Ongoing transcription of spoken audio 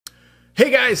Hey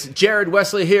guys, Jared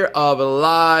Wesley here of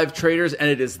Live Traders, and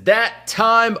it is that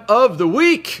time of the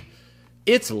week.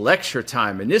 It's lecture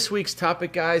time, and this week's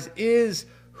topic, guys, is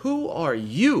who are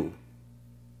you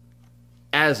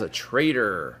as a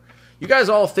trader? You guys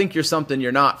all think you're something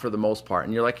you're not for the most part,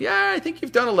 and you're like, yeah, I think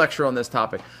you've done a lecture on this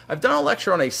topic. I've done a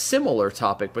lecture on a similar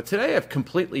topic, but today I've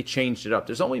completely changed it up.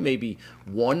 There's only maybe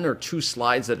one or two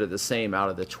slides that are the same out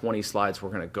of the 20 slides we're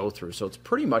going to go through, so it's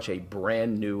pretty much a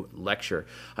brand new lecture.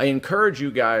 I encourage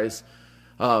you guys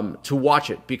to watch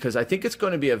it because I think it's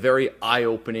going to be a very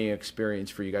eye-opening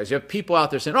experience for you guys. You have people out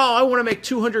there saying, oh, I want to make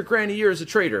 200 grand a year as a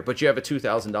trader, but you have a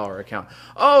 $2,000 account.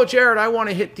 Oh, Jared, I want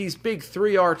to hit these big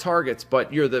 3R targets,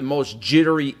 but you're the most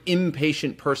jittery,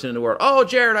 impatient person in the world. Oh,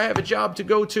 Jared, I have a job to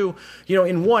go to,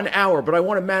 in 1 hour, but I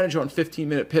want to manage on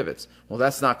 15-minute pivots. Well,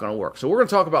 that's not going to work. So we're going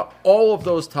to talk about all of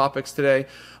those topics today.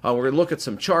 We're going to look at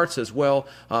some charts as well,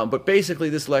 but basically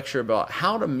this lecture about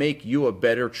how to make you a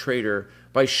better trader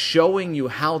by showing you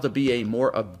how to be a more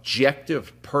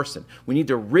objective person. We need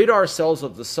to rid ourselves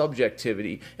of the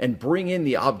subjectivity and bring in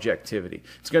the objectivity.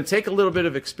 It's going to take a little bit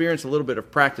of experience, a little bit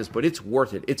of practice, but it's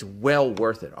worth it. It's well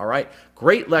worth it, all right?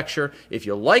 Great lecture. If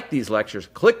you like these lectures,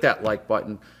 click that like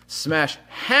button,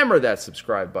 hammer that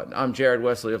subscribe button. I'm Jared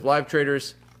Wesley of Live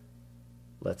Traders.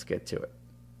 Let's get to it.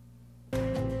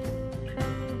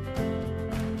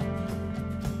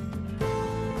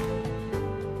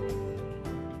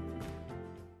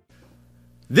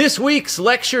 This week's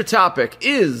lecture topic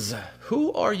is,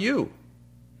 who are you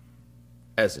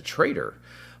as a trader?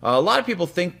 A lot of people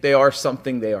think they are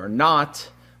something they are not,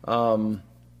 and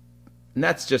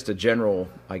that's just a general,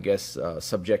 I guess,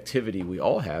 subjectivity we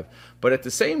all have. But at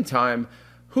the same time,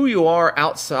 who you are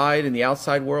outside in the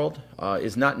outside world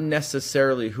is not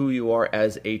necessarily who you are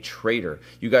as a trader.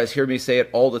 You guys hear me say it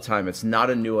all the time. It's not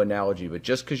a new analogy, but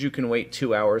just because you can wait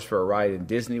 2 hours for a ride in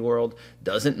Disney World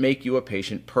doesn't make you a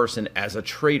patient person as a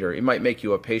trader. It might make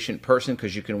you a patient person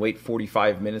because you can wait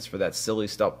 45 minutes for that silly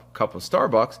cup of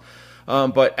Starbucks.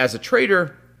 But as a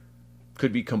trader,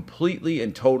 could be completely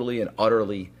and totally and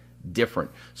utterly different.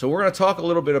 So we're going to talk a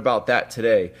little bit about that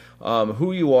today,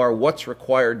 who you are, what's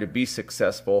required to be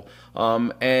successful,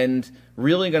 and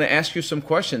really going to ask you some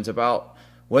questions about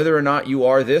whether or not you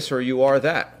are this or you are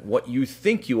that, what you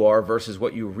think you are versus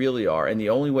what you really are. And the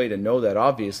only way to know that,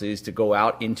 obviously, is to go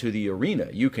out into the arena.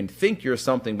 You can think you're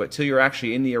something, but till you're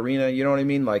actually in the arena, you know what I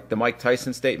mean? Like the Mike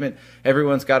Tyson statement,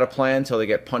 everyone's got a plan till they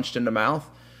get punched in the mouth.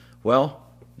 Well,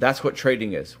 that's what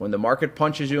trading is. When the market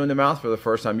punches you in the mouth for the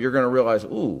first time, you're going to realize,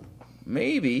 ooh,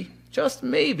 maybe, just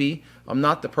maybe, I'm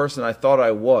not the person I thought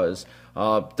I was.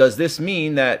 Does this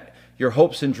mean that your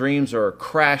hopes and dreams are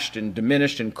crashed and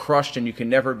diminished and crushed and you can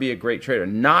never be a great trader?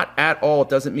 Not at all. It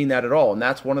doesn't mean that at all. And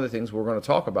that's one of the things we're going to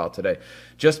talk about today.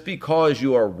 Just because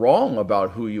you are wrong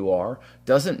about who you are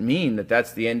doesn't mean that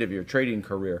that's the end of your trading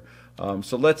career.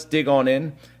 So let's dig on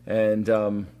in and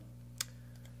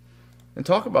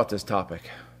talk about this topic.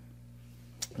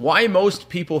 Why most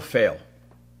people fail.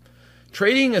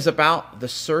 Trading is about the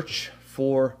search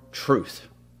for truth,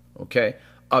 okay?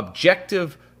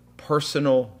 Objective,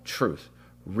 personal truth.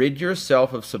 Rid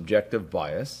yourself of subjective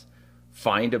bias.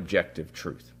 Find objective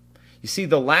truth. You see,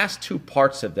 the last two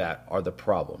parts of that are the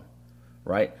problem,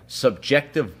 right?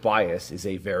 Subjective bias is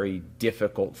a very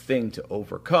difficult thing to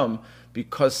overcome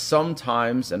because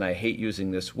sometimes, and I hate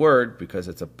using this word because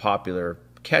it's a popular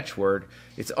catchword,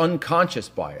 it's unconscious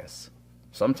bias.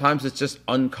 Sometimes it's just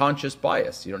unconscious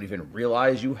bias. You don't even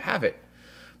realize you have it.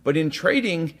 But in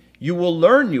trading, you will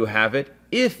learn you have it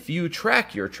if you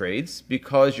track your trades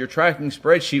because your tracking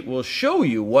spreadsheet will show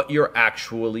you what you're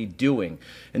actually doing.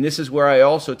 And this is where I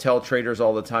also tell traders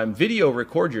all the time, video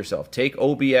record yourself. Take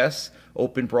OBS,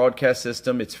 Open Broadcast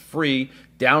System. It's free.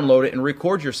 Download it and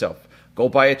record yourself. Go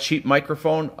buy a cheap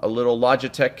microphone, a little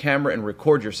Logitech camera, and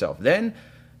record yourself. Then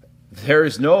there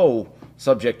is no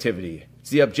subjectivity. It's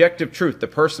the objective truth. The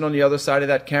person on the other side of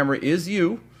that camera is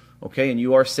you, okay, and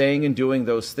you are saying and doing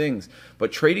those things.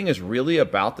 But trading is really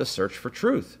about the search for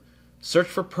truth. Search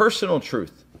for personal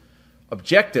truth.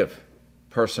 Objective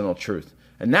personal truth.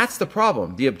 And that's the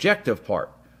problem, the objective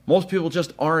part. Most people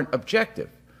just aren't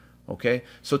objective, okay?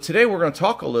 So today we're going to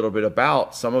talk a little bit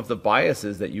about some of the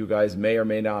biases that you guys may or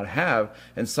may not have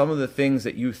and some of the things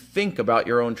that you think about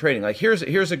your own trading. Like here's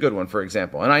a good one, for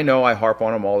example, and I know I harp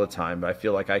on them all the time, but I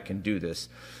feel like I can do this.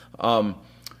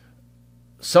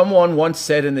 Someone once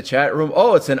said in the chat room,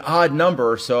 oh, it's an odd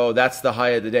number, so that's the high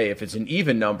of the day. If it's an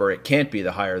even number, it can't be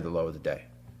the high or the low of the day.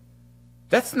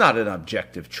 That's not an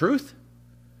objective truth.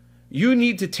 You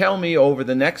need to tell me over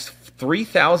the next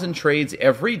 3,000 trades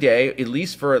every day, at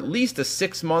least for at least a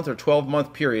 6-month or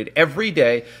 12-month period, every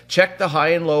day, check the high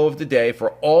and low of the day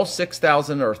for all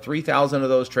 6,000 or 3,000 of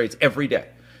those trades every day.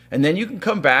 And then you can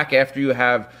come back after you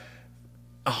have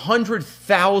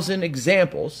 100,000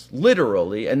 examples,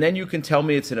 literally, and then you can tell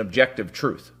me it's an objective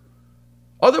truth.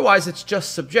 Otherwise, it's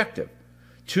just subjective.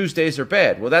 Tuesdays are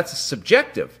bad. Well, that's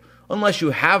subjective, unless you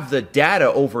have the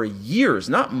data over years,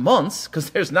 not months,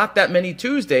 because there's not that many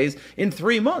Tuesdays in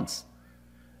 3 months.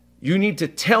 You need to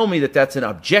tell me that that's an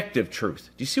objective truth.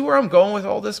 Do you see where I'm going with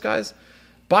all this, guys?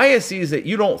 Biases that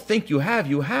you don't think you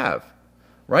have,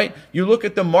 right? You look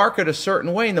at the market a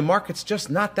certain way, and the market's just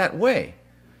not that way.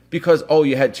 Because, oh,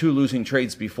 you had 2 losing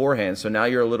trades beforehand, so now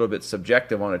you're a little bit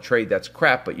subjective on a trade that's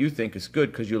crap, but you think is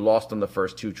good because you lost on the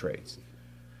first 2 trades.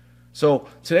 So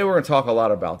today we're going to talk a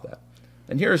lot about that.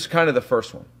 And here's kind of the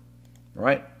first one, all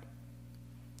right?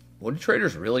 What do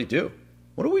traders really do?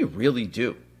 What do we really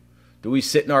do? Do we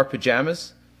sit in our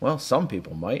pajamas? Well, some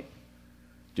people might.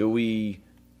 Do we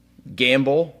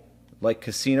gamble like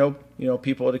casino,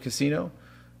 people at a casino?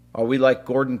 Are we like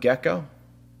Gordon Gekko?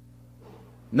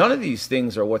 None of these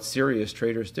things are what serious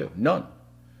traders do. None.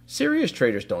 Serious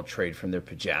traders don't trade from their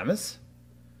pajamas.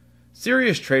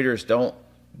 Serious traders don't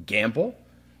gamble.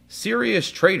 Serious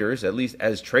traders, at least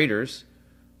as traders,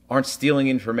 aren't stealing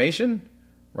information,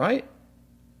 right?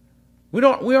 We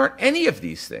aren't any of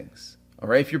these things. All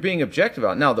right, if you're being objective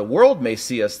about it. Now, the world may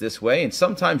see us this way, and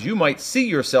sometimes you might see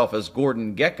yourself as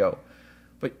Gordon Gekko,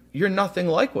 but you're nothing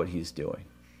like what he's doing,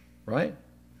 right?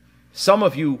 Some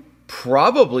of you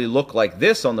probably look like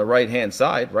this on the right-hand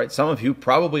side, right? Some of you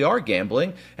probably are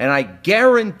gambling, and I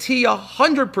guarantee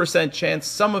 100% chance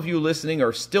some of you listening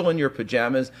are still in your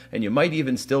pajamas, and you might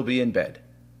even still be in bed.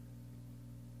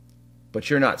 But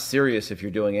you're not serious if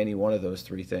you're doing any one of those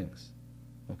 3 things,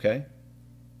 okay?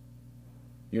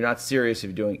 You're not serious if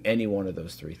you're doing any one of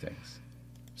those 3 things.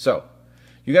 So,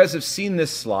 you guys have seen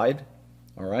this slide,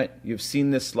 all right? You've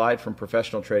seen this slide from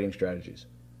Professional Trading Strategies.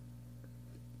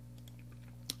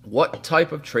 What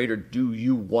type of trader do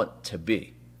you want to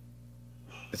be?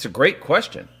 It's a great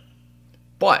question.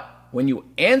 But when you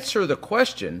answer the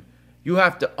question, you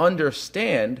have to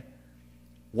understand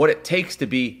what it takes to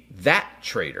be that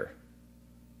trader.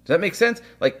 Does that make sense?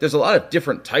 Like, there's a lot of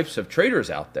different types of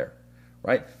traders out there,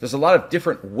 right? There's a lot of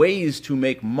different ways to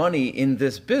make money in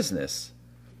this business.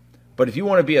 But if you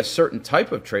want to be a certain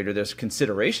type of trader, there's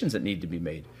considerations that need to be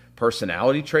made.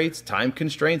 Personality traits, time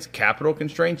constraints, capital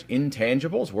constraints,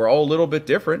 intangibles. We're all a little bit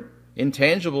different.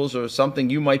 Intangibles are something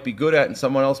you might be good at and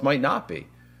someone else might not be.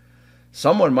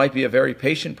 Someone might be a very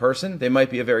patient person. They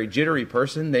might be a very jittery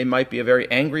person. They might be a very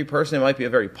angry person. They might be a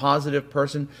very positive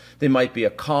person. They might be a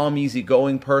calm,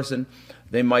 easygoing person.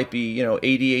 They might be,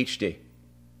 ADHD.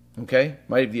 Okay?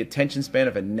 Might have the attention span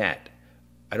of a gnat.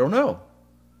 I don't know.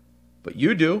 But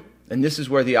you do. And this is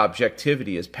where the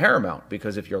objectivity is paramount,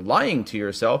 because if you're lying to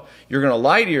yourself, you're going to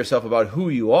lie to yourself about who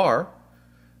you are,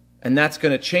 and that's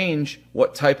going to change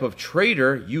what type of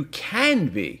trader you can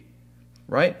be,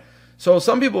 right? So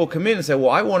some people will come in and say,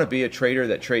 well, I want to be a trader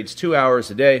that trades 2 hours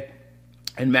a day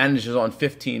and manages on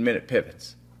 15-minute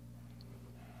pivots.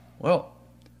 Well,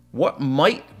 what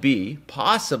might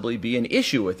possibly be an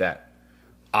issue with that?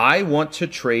 I want to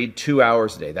trade 2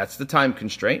 hours a day. That's the time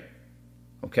constraint,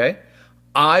 okay?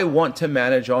 I want to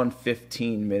manage on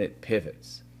 15-minute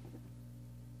pivots.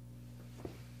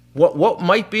 What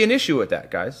might be an issue with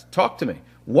that, guys? Talk to me.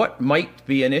 What might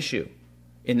be an issue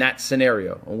in that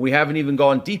scenario? And we haven't even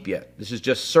gone deep yet. This is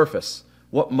just surface.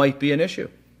 What might be an issue?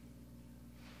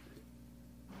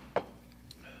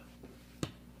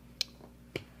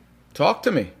 Talk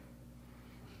to me.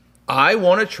 I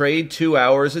want to trade 2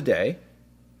 hours a day,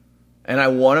 and I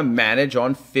want to manage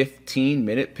on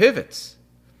 15-minute pivots.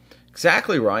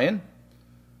 Exactly, Ryan.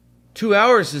 2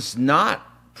 hours is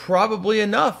not probably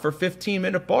enough for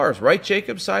 15-minute bars, right,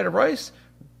 Jacob, side of rice?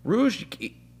 Rouge,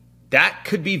 that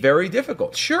could be very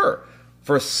difficult. Sure,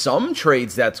 for some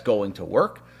trades that's going to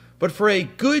work, but for a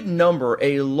good number,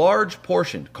 a large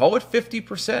portion, call it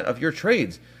 50% of your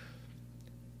trades,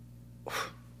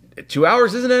 2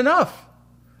 hours isn't enough.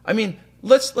 I mean,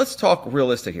 let's talk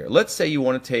realistic here. Let's say you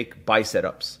want to take buy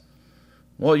setups.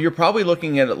 Well, you're probably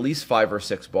looking at least 5 or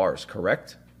 6 bars,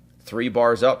 correct? 3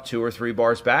 bars up, 2 or 3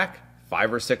 bars back,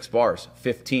 5 or 6 bars,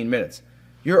 15 minutes.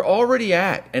 You're already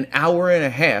at an hour and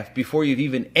a half before you've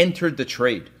even entered the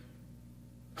trade.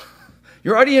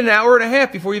 You're already an hour and a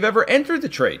half before you've ever entered the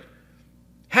trade.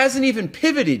 Hasn't even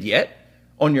pivoted yet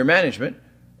on your management,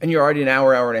 and you're already an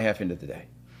hour and a half into the day.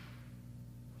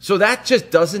 So that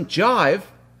just doesn't jive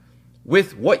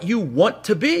with what you want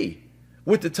to be.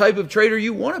 with the type of trader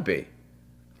you want to be.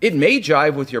 It may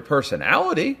jive with your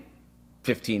personality,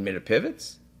 15-minute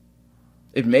pivots.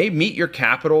 It may meet your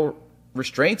capital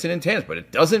restraints and intents, but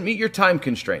it doesn't meet your time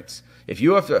constraints. If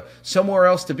you have somewhere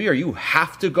else to be, or you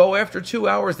have to go after 2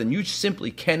 hours, then you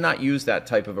simply cannot use that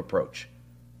type of approach.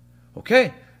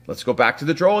 Okay, let's go back to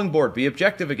the drawing board, be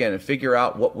objective again, and figure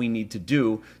out what we need to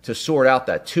do to sort out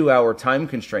that 2-hour time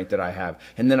constraint that I have,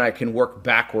 and then I can work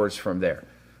backwards from there.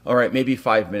 All right, maybe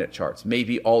 5-minute charts,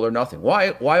 maybe all or nothing.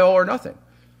 Why all or nothing?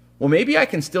 Well, maybe I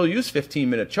can still use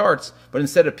 15-minute charts, but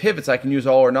instead of pivots, I can use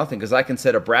all or nothing because I can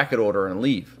set a bracket order and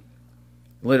leave.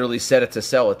 Literally set it to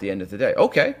sell at the end of the day.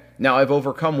 Okay, now I've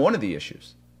overcome one of the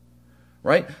issues,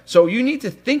 right? So you need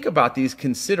to think about these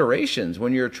considerations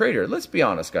when you're a trader. Let's be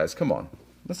honest, guys. Come on.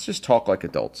 Let's just talk like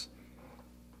adults.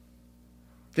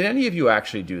 Did any of you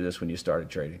actually do this when you started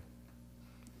trading?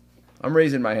 I'm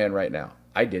raising my hand right now.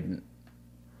 I didn't.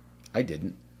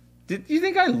 Did you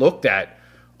think I looked at,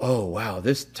 oh, wow,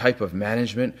 this type of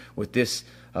management with this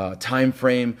time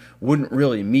frame wouldn't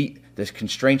really meet this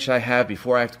constraints I have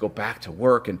before I have to go back to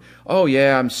work, and oh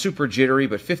yeah, I'm super jittery,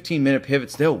 but 15-minute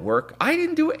pivots, they'll work. I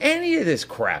didn't do any of this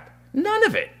crap. None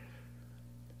of it.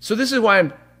 So this is why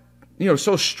I'm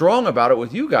so strong about it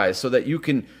with you guys, so that you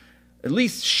can at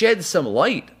least shed some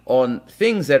light on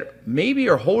things that maybe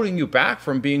are holding you back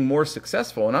from being more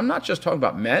successful. And I'm not just talking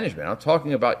about management. I'm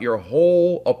talking about your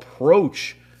whole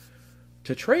approach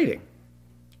to trading,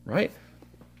 right?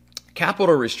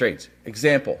 Capital restraints.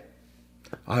 Example.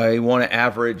 I want to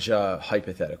average,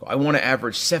 hypothetical, I want to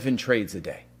average 7 trades a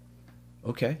day.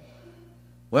 Okay.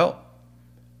 Well,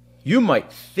 you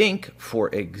might think, for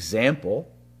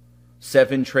example,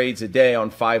 7 trades a day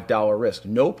on $5 risk.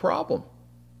 No problem.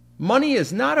 Money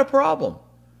is not a problem.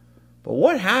 But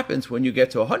what happens when you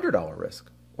get to $100 risk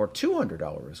or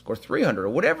 $200 risk or $300 or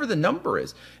whatever the number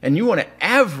is, and you want to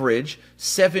average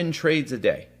 7 trades a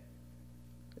day?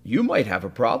 You might have a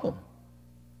problem.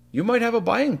 You might have a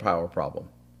buying power problem,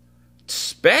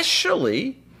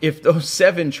 especially if those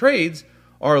 7 trades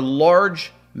are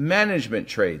large management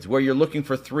trades where you're looking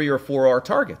for 3 or 4 hour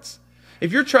targets.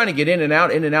 If you're trying to get in and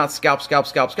out,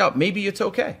 scalp, maybe it's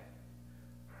okay.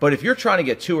 But if you're trying to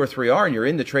get 2 or 3 hour and you're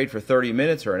in the trade for 30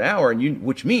 minutes or an hour,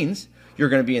 which means you're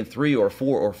going to be in 3 or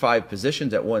 4 or 5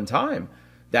 positions at one time,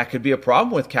 that could be a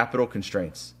problem with capital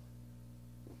constraints.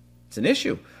 It's an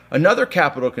issue. Another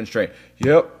capital constraint.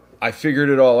 Yep. I figured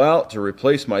it all out. To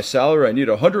replace my salary, I need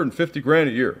 $150,000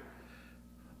 a year.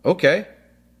 Okay.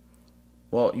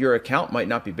 Well, your account might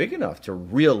not be big enough to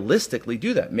realistically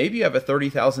do that. Maybe you have a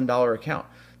 $30,000 account.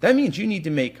 That means you need to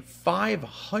make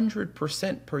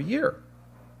 500% per year.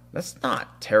 That's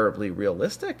not terribly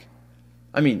realistic.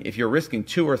 I mean, if you're risking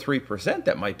 2 or 3%,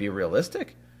 that might be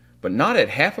realistic, but not at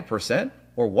 0.5%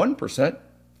 or 1%.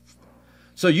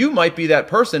 So you might be that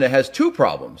person that has 2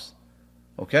 problems.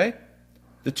 Okay?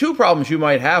 The 2 problems you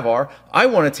might have are, I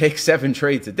want to take 7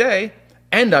 trades a day,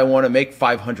 and I want to make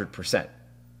 500%.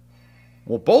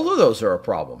 Well, both of those are a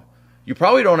problem. You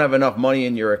probably don't have enough money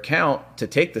in your account to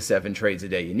take the 7 trades a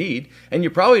day you need, and you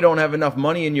probably don't have enough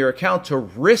money in your account to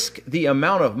risk the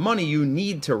amount of money you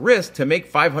need to risk to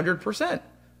make 500%.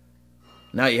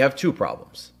 Now you have 2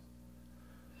 problems.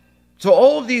 So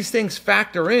all of these things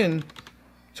factor in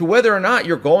to whether or not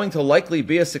you're going to likely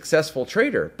be a successful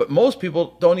trader. But most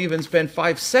people don't even spend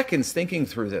 5 seconds thinking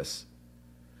through this.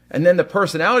 And then the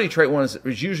personality trait one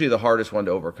is usually the hardest one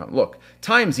to overcome. Look,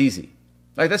 time's easy.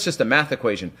 Like, that's just a math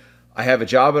equation. I have a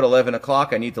job at 11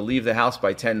 o'clock. I need to leave the house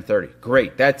by 10:30.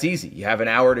 Great, that's easy. You have an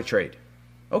hour to trade.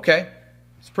 Okay,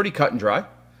 it's pretty cut and dry.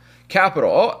 Capital,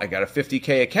 oh, I got a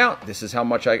 50K account. This is how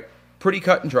much pretty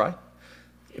cut and dry.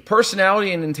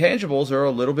 Personality and intangibles are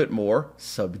a little bit more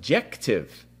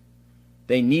subjective.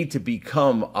 They need to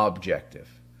become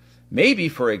objective. Maybe,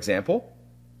 for example,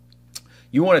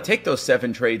 you want to take those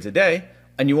 7 trades a day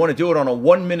and you want to do it on a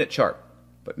 1-minute chart.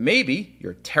 But maybe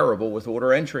you're terrible with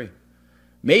order entry.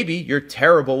 Maybe you're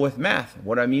terrible with math.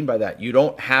 What do I mean by that? You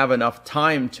don't have enough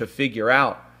time to figure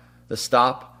out the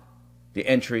stop, the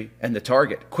entry, and the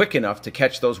target quick enough to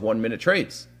catch those 1-minute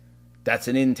trades. That's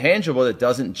an intangible that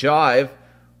doesn't jive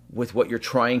with what you're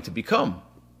trying to become.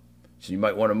 So you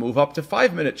might want to move up to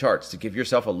 5-minute charts to give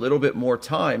yourself a little bit more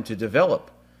time to develop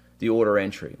the order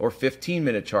entry, or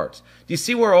 15-minute charts. Do you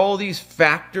see where all these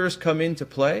factors come into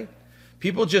play?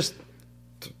 People just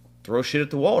throw shit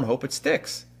at the wall and hope it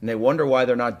sticks. And they wonder why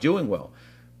they're not doing well.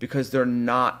 Because they're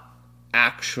not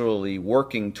actually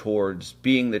working towards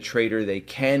being the trader they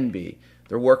can be.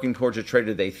 They're working towards a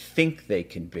trader they think they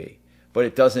can be. But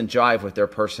it doesn't jive with their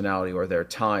personality or their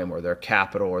time or their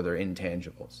capital or their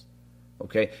intangibles.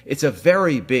 Okay? It's a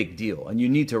very big deal, and you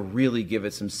need to really give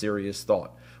it some serious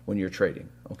thought when you're trading.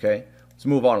 Okay? Let's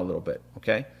move on a little bit.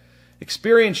 Okay?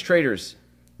 Experienced traders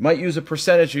might use a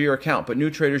percentage of your account, but new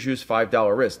traders use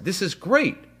 $5 risk. This is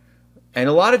great, and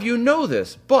a lot of you know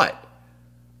this, but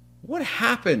what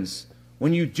happens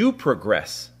when you do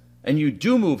progress and you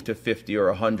do move to $50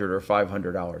 or $100 or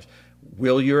 $500?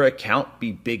 Will your account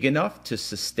be big enough to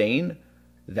sustain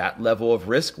that level of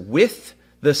risk with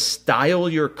the style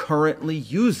you're currently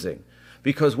using?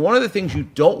 Because one of the things you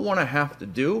don't want to have to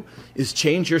do is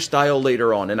change your style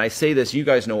later on. And I say this, you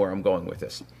guys know where I'm going with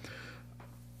this.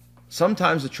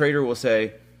 Sometimes the trader will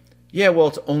say, yeah, well,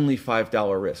 it's only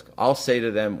 $5 risk. I'll say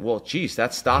to them, well, geez,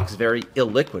 that stock's very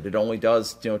illiquid. It only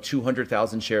does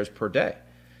 200,000 shares per day.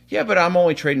 Yeah, but I'm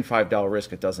only trading $5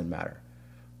 risk. It doesn't matter.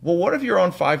 Well, what if you're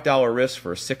on $5 risk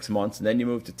for 6 months, and then you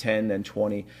move to 10, then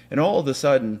 20, and all of a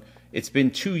sudden it's been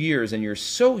 2 years and you're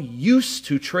so used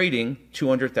to trading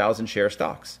 200,000 share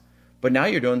stocks, but now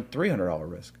you're doing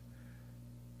 $300 risk.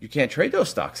 You can't trade those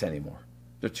stocks anymore.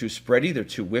 They're too spready, they're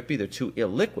too whippy, they're too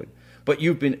illiquid. But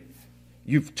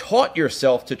you've taught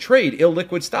yourself to trade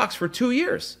illiquid stocks for 2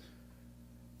 years.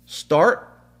 Start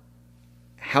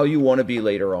how you want to be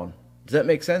later on. Does that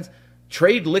make sense?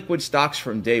 Trade liquid stocks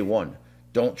from day one.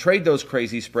 Don't trade those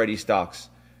crazy spready stocks.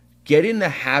 Get in the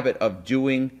habit of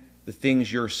doing the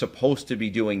things you're supposed to be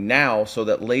doing now so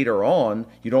that later on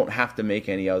you don't have to make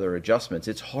any other adjustments.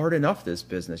 It's hard enough, this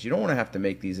business. You don't want to have to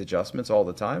make these adjustments all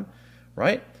the time,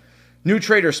 right? New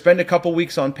traders, spend a couple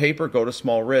weeks on paper, go to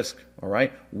small risk, all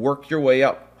right? Work your way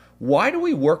up. Why do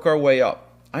we work our way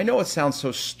up? I know it sounds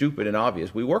so stupid and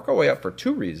obvious. We work our way up for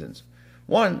 2 reasons.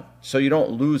 One, so you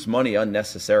don't lose money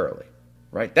unnecessarily,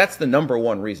 right? That's the number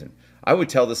one reason. I would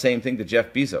tell the same thing to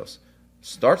Jeff Bezos.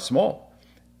 Start small.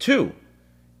 2,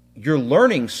 you're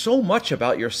learning so much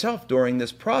about yourself during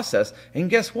this process, and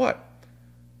guess what?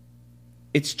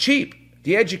 It's cheap.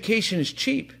 The education is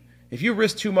cheap. If you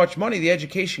risk too much money, the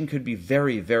education could be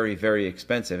very, very, very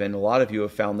expensive, and a lot of you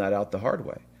have found that out the hard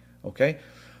way, okay?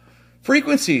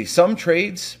 Frequency. Some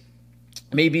trades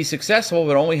may be successful,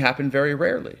 but only happen very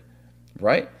rarely,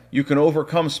 right? You can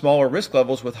overcome smaller risk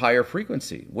levels with higher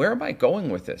frequency. Where am I going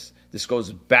with this? This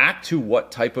goes back to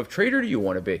what type of trader do you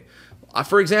want to be?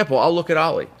 For example, I'll look at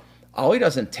Ollie. Ollie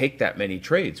doesn't take that many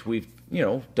trades. We've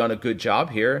done a good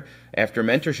job here. After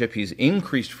mentorship, he's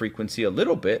increased frequency a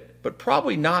little bit, but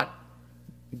probably not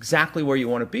exactly where you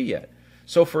want to be yet.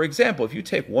 So for example, if you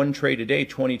take 1 trade a day,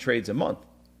 20 trades a month,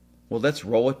 well, let's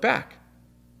roll it back.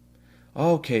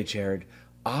 Okay, Jared,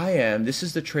 this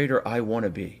is the trader I want to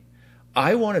be.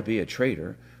 I want to be a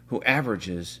trader who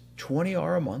averages 20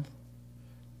 hours a month.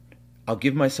 I'll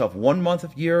give myself 1 month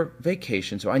of year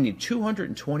vacation, so I need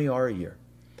 220 hours a year.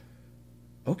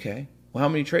 Okay, well, how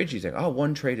many trades do you take?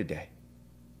 1 trade a day.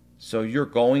 So you're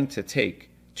going to take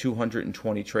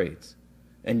 220 trades,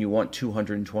 and you want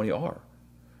 220 R.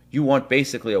 You want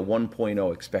basically a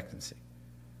 1.0 expectancy.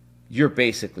 You're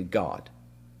basically God.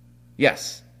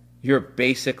 Yes, you're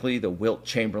basically the Wilt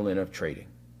Chamberlain of trading.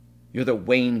 You're the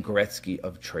Wayne Gretzky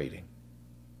of trading.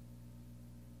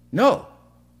 No,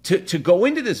 to go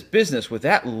into this business with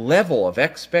that level of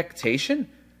expectation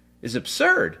is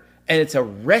absurd, and it's a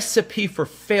recipe for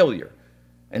failure.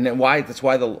 And then that's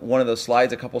why one of those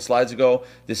slides a couple slides ago,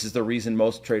 this is the reason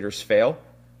most traders fail.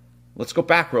 Let's go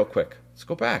back real quick. Let's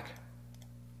go back.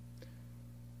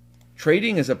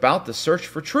 Trading is about the search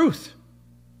for truth.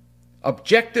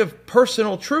 Objective,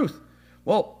 personal truth.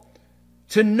 Well,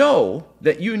 to know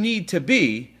that you need to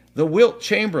be the Wilt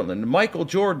Chamberlain, the Michael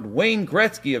Jordan, Wayne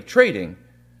Gretzky of trading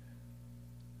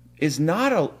is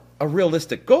not a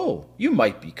realistic goal. You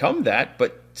might become that,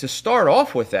 but to start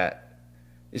off with that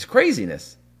is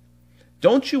craziness.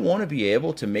 Don't you want to be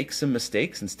able to make some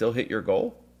mistakes and still hit your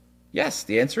goal? Yes,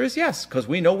 the answer is yes, because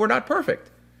we know we're not perfect.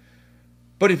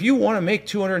 But if you want to make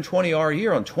 220 R a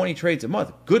year on 20 trades a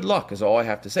month, good luck is all I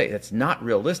have to say. That's not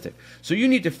realistic. So you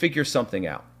need to figure something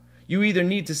out. You either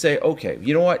need to say, okay,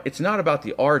 you know what? It's not about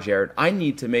the R, Jared. I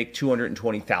need to make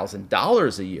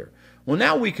 $220,000 a year. Well,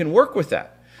 now we can work with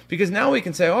that. Because now we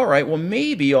can say, all right, well,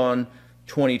 maybe on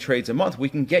 20 trades a month, we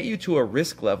can get you to a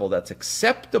risk level that's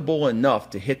acceptable enough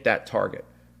to hit that target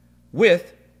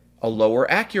with a lower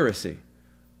accuracy,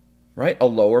 right? A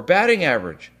lower batting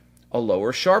average, a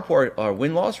lower Sharpe or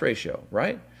win-loss ratio,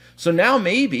 right? So now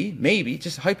maybe,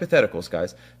 just hypotheticals,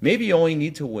 guys, maybe you only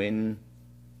need to win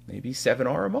maybe 7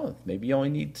 R a month. Maybe you only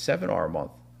need 7 R a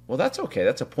month. Well, that's okay.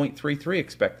 That's a 0.33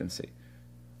 expectancy.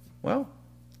 Well,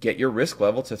 get your risk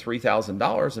level to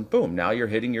 $3,000 and boom, now you're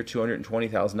hitting your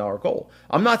 $220,000 goal.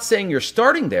 I'm not saying you're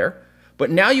starting there,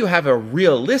 but now you have a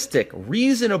realistic,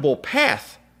 reasonable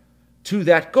path to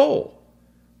that goal.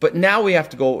 But now we have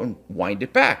to go and wind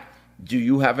it back. Do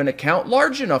you have an account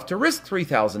large enough to risk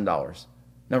 $3,000?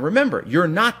 Now remember, you're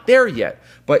not there yet,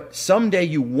 but someday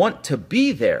you want to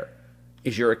be there.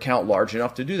 Is your account large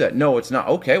enough to do that? No, it's not.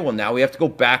 Okay, well, now we have to go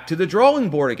back to the drawing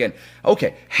board again.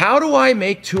 Okay, how do I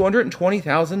make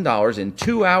 $220,000 in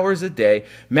 2 hours a day,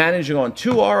 managing on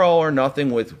 2 all or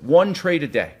nothing with 1 trade a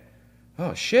day?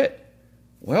 Oh, shit.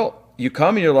 Well, you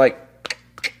come and you're like,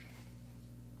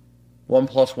 1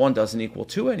 plus 1 doesn't equal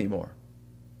 2 anymore.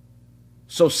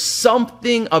 So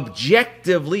something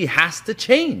objectively has to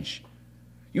change.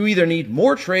 You either need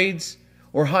more trades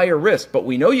or higher risk, but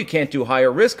we know you can't do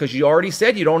higher risk because you already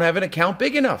said you don't have an account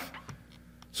big enough.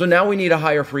 So now we need a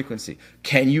higher frequency.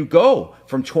 Can you go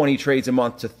from 20 trades a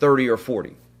month to 30 or 40?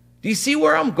 Do you see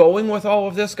where I'm going with all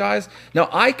of this, guys? Now,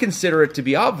 I consider it to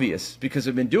be obvious because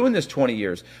I've been doing this 20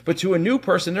 years, but to a new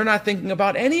person, they're not thinking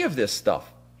about any of this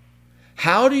stuff.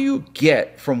 How do you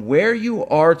get from where you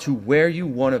are to where you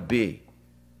want to be?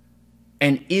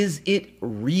 And is it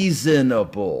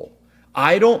reasonable?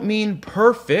 I don't mean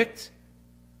perfect.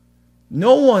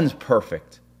 No one's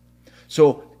perfect.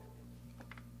 So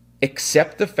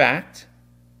accept the fact,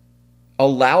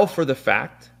 allow for the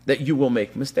fact that you will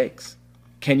make mistakes.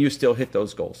 Can you still hit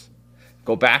those goals?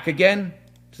 Go back again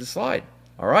to the slide.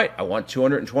 All right, I want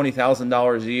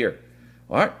 $220,000 a year.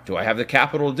 All right, do I have the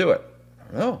capital to do it? I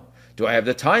don't know. Do I have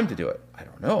the time to do it? I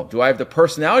don't know. Do I have the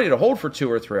personality to hold for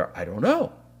 2 or 3 hours? I don't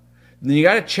know. Then you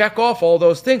got to check off all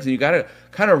those things, and you got to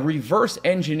kind of reverse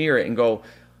engineer it and go,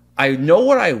 I know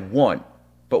what I want,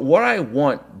 but what I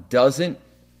want doesn't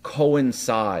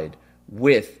coincide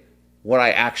with what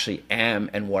I actually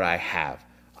am and what I have.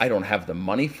 I don't have the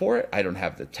money for it, I don't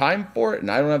have the time for it,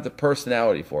 and I don't have the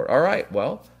personality for it. All right,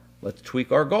 well, let's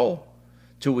tweak our goal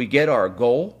till we get our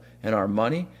goal and our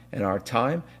money and our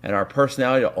time and our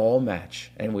personality to all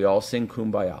match, and we all sing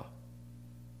Kumbaya.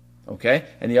 Okay?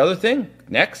 And the other thing,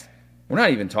 next, we're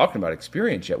not even talking about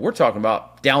experience yet. We're talking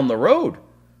about down the road,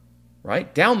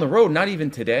 right? Down the road, not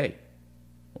even today.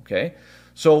 Okay?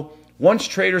 So once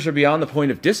traders are beyond the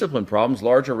point of discipline problems,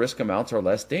 larger risk amounts are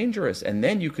less dangerous. And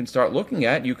then you can start looking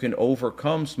at, you can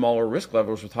overcome smaller risk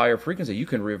levels with higher frequency. You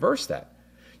can reverse that.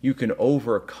 You can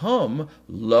overcome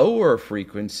lower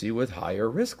frequency with higher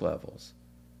risk levels.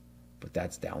 But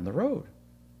that's down the road.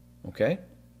 Okay?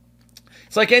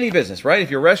 It's like any business, right?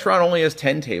 If your restaurant only has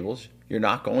 10 tables, you're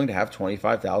not going to have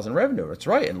 $25,000 revenue. That's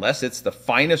right, unless it's the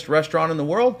finest restaurant in the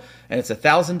world and it's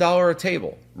 $1,000 a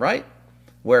table, right?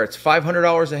 Where it's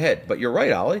 $500 a head. But you're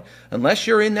right, Ollie. Unless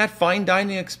you're in that fine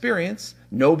dining experience,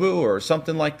 Nobu or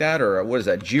something like that, or what is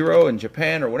that, Jiro in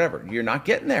Japan or whatever, you're not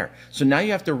getting there. So now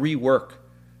you have to rework.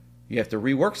 You have to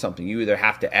rework something. You either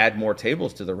have to add more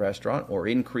tables to the restaurant or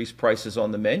increase prices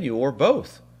on the menu or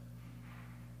both.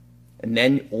 And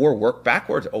then, or work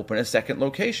backwards, open a second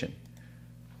location.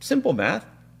 Simple math,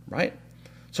 right?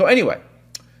 So anyway,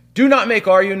 do not make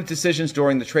our unit decisions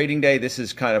during the trading day. This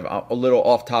is kind of a little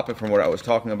off topic from what I was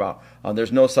talking about.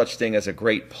 There's no such thing as a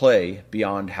great play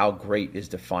beyond how great is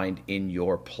defined in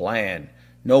your plan.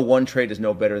 No one trade is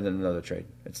no better than another trade.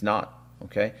 It's not,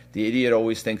 okay? The idiot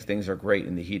always thinks things are great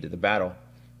in the heat of the battle,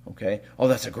 okay? Oh,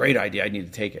 that's a great idea. I need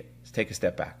to take it. Let's take a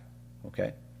step back,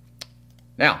 okay?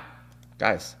 Now,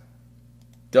 guys,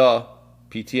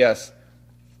 PTS.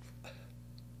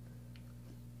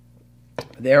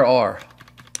 There are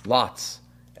lots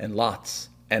and lots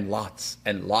and lots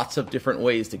and lots of different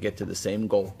ways to get to the same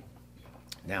goal.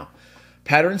 Now,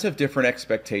 patterns have different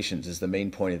expectations is the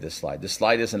main point of this slide. This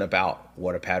slide isn't about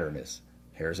what a pattern is.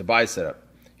 Here's a buy setup.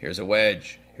 Here's a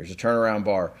wedge. Here's a turnaround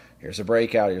bar. Here's a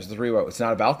breakout. Here's the 3-way. It's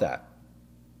not about that.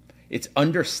 It's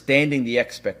understanding the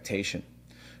expectation.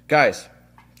 Guys,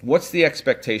 what's the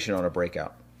expectation on a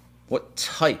breakout? What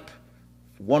type?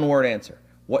 One-word answer.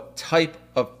 What type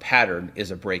of pattern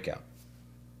is a breakout?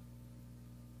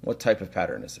 What type of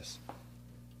pattern is this?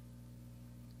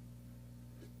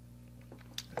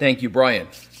 Thank you, Brian.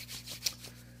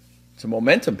 It's a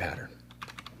momentum pattern.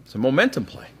 It's a momentum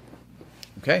play.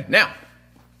 Okay, now,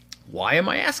 why am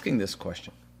I asking this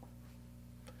question?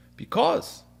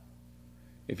 Because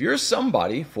if you're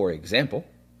somebody, for example,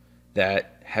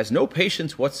 that has no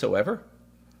patience whatsoever,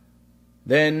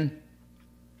 then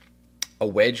a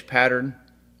wedge pattern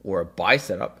or a buy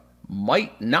setup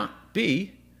might not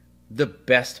be the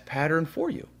best pattern for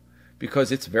you,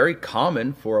 because it's very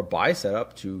common for a buy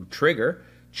setup to trigger,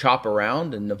 chop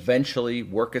around, and eventually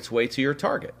work its way to your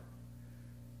target.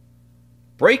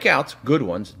 Breakouts, good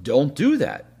ones, don't do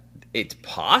that. It's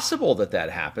possible that that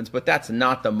happens, but that's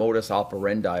not the modus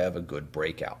operandi of a good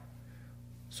breakout.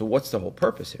 So what's the whole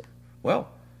purpose here? Well,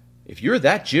 if you're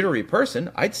that jittery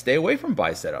person, I'd stay away from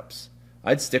buy setups.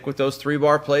 I'd stick with those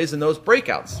 3-bar plays and those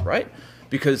breakouts, right?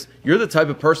 Because you're the type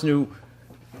of person who,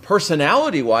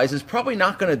 personality-wise, is probably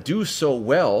not going to do so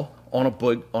well on a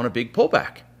big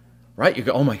pullback, right? You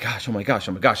go, oh my gosh,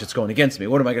 it's going against me.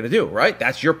 What am I going to do, right?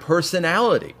 That's your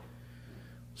personality.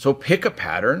 So pick a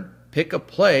pattern, pick a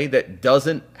play that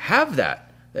doesn't have that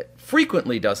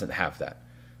frequently doesn't have that.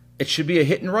 It should be a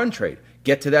hit and run trade.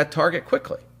 Get to that target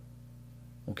quickly.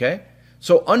 Okay?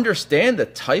 So understand the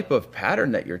type of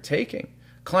pattern that you're taking.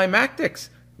 Climactics,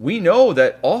 we know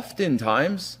that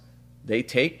oftentimes they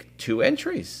take 2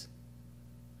 entries.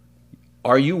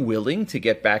 Are you willing to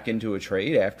get back into a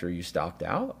trade after you stopped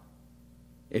out?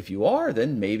 If you are,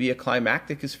 then maybe a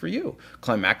climactic is for you.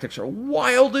 Climactics are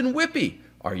wild and whippy.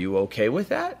 Are you okay with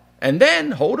that? And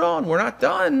then, hold on, we're not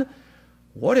done.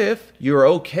 What if you're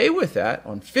okay with that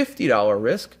on $50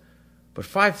 risk, but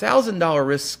 $5,000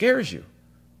 risk scares you?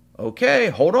 Okay,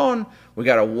 hold on. We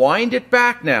got to wind it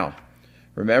back now.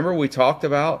 Remember, we talked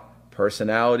about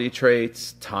personality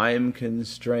traits, time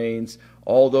constraints,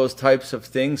 all those types of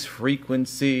things,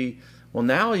 frequency. Well,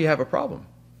 now you have a problem.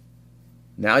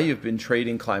 Now you've been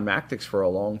trading climactics for a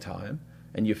long time,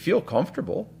 and you feel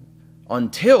comfortable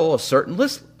until a certain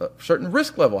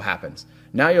risk level happens.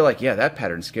 Now you're like, yeah, that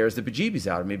pattern scares the bejeebies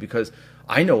out of me because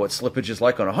I know what slippage is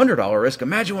like on a $100 risk.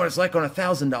 Imagine what it's like on a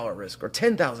 $1,000 risk or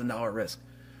 $10,000 risk.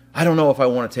 I don't know if I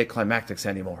want to take climactics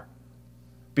anymore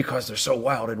because they're so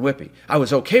wild and whippy. I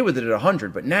was okay with it at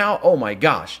 100, but now, oh my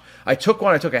gosh, I took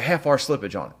a half-hour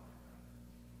slippage on it.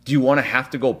 Do you want to have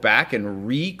to go back and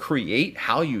recreate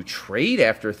how you trade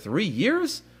after 3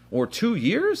 years or 2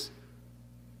 years?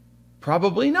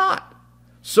 Probably not.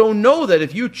 So know that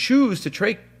if you choose to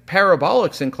trade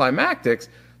parabolics and climactics,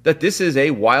 that this is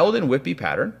a wild and whippy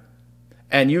pattern.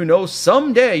 And you know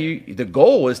someday the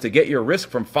goal is to get your risk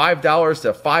from $5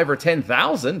 to $5,000 or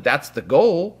 $10,000. That's the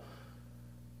goal.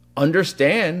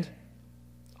 Understand,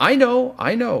 I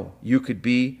know you could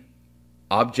be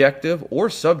objective or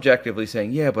subjectively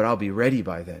saying, yeah, but I'll be ready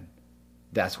by then.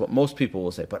 That's what most people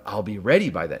will say, but I'll be ready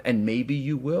by then. And maybe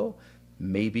you will,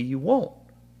 maybe you won't.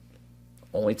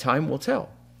 Only time will tell,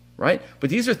 right? But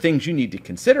these are things you need to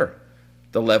consider.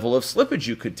 The level of slippage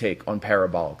you could take on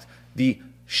parabolics, the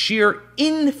sheer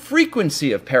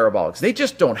infrequency of parabolics. They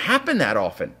just don't happen that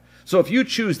often. So if you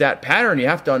choose that pattern, you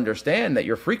have to understand that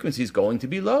your frequency is going to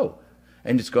be low,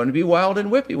 and it's going to be wild and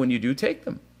whippy when you do take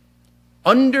them.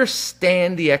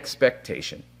 Understand the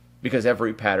expectation, because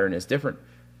every pattern is different.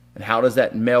 And how does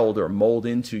that meld or mold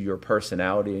into your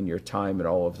personality and your time and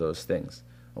all of those things?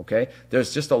 Okay?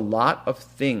 There's just a lot of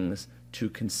things to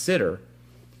consider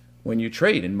when you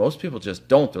trade, and most people just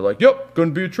don't. They're like, yep, going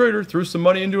to be a trader, threw some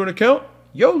money into an account,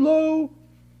 YOLO.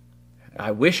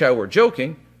 I wish I were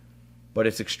joking, but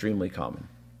it's extremely common.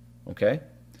 Okay?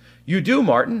 You do,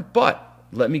 Martin, but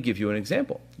let me give you an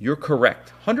example. You're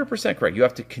correct, 100% correct. You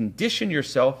have to condition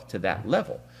yourself to that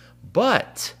level.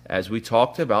 But as we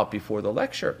talked about before the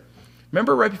lecture,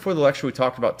 remember right before the lecture we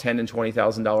talked about $10,000 and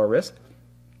 $20,000 risk?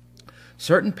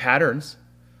 Certain patterns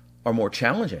are more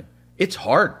challenging. It's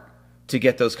hard to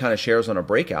get those kind of shares on a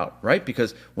breakout, right?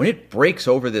 Because when it breaks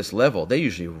over this level, they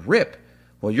usually rip.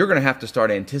 Well, you're going to have to start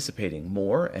anticipating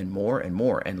more and more and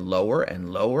more and lower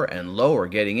and lower and lower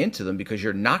getting into them, because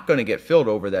you're not going to get filled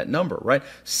over that number, right?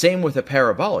 Same with a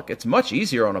parabolic. It's much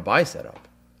easier on a buy setup,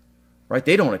 right?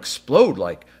 They don't explode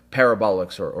like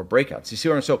parabolics or breakouts. You see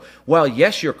what I'm saying? So while,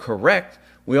 yes, you're correct,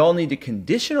 we all need to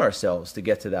condition ourselves to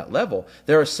get to that level.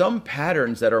 There are some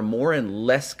patterns that are more and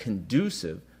less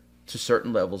conducive to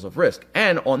certain levels of risk.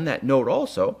 And on that note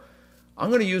also, I'm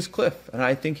going to use Cliff, and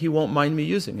I think he won't mind me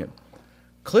using him.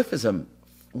 Cliff is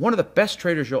one of the best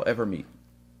traders you'll ever meet.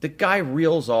 The guy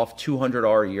reels off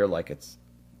 $200 a year like it's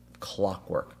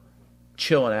clockwork,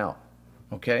 chilling out,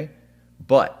 okay?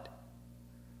 But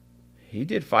he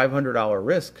did $500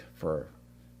 risk for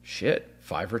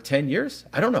 5 or 10 years?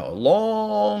 I don't know, a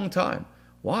long time.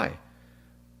 Why?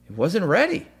 He wasn't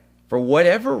ready. For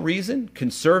whatever reason,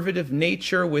 conservative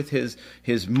nature with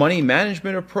his money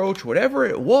management approach, whatever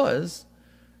it was,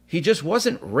 he just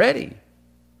wasn't ready.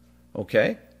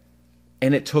 Okay?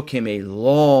 And it took him a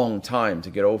long time to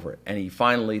get over it. And he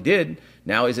finally did.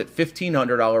 Now he's at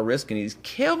 $1,500 risk and he's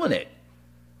killing it.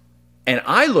 And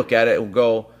I look at it and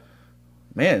go,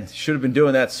 man, should have been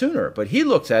doing that sooner. But he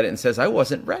looks at it and says, I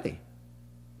wasn't ready.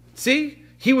 See?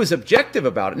 He was objective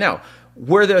about it. Now,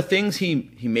 were there things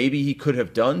maybe he could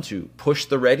have done to push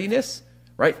the readiness,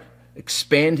 right?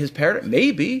 Expand his paradigm?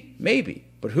 Maybe.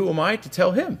 But who am I to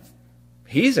tell him?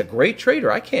 He's a great trader.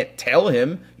 I can't tell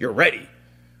him, you're ready.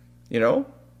 You know?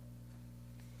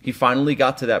 He finally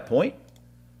got to that point.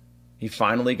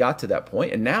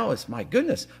 And now it's, my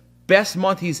goodness, best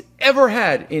month he's ever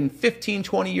had in 15,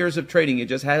 20 years of trading. He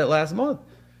just had it last month.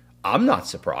 I'm not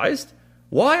surprised.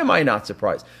 Why am I not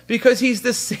surprised? Because he's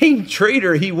the same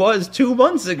trader he was 2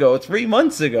 months ago, 3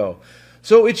 months ago.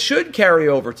 So it should carry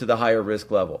over to the higher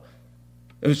risk level.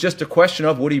 It was just a question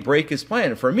of, would he break his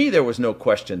plan? And for me, there was no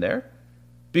question there,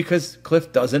 because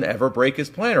Cliff doesn't ever break his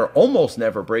plan, or almost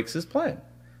never breaks his plan.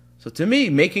 So to me,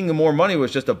 making more money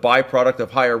was just a byproduct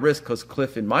of higher risk, because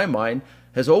Cliff, in my mind,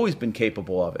 has always been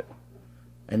capable of it.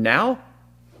 And now,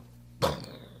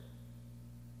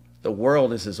 the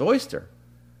world is his oyster.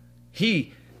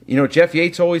 Jeff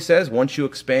Yates always says, once you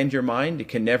expand your mind, it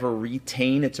can never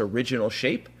retain its original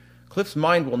shape. Cliff's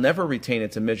mind will never retain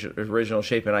its original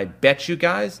shape. And I bet you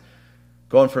guys,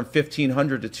 going from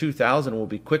 1,500 to 2,000 will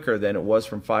be quicker than it was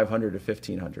from 500 to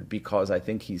 1,500, because I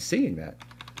think he's seeing that.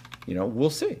 We'll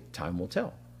see. Time will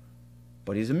tell.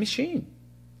 But he's a machine.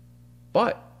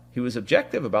 But he was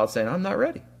objective about saying, I'm not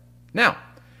ready. Now,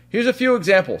 here's a few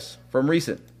examples from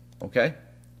recent, okay?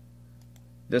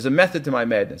 There's a method to my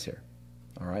madness here,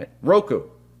 all right? Roku.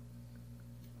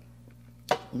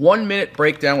 1 minute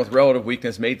breakdown with relative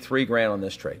weakness, made $3,000 on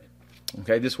this trade.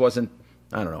 Okay, this wasn't,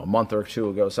 I don't know, a month or two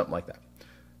ago, something like that.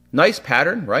 Nice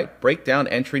pattern, right? Breakdown,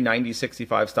 entry 90,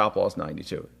 65, stop loss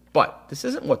 92. But this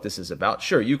isn't what this is about.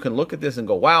 Sure, you can look at this and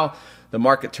go, wow, the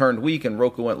market turned weak and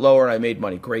Roku went lower and I made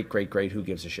money. Great, great, great. Who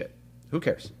gives a shit? Who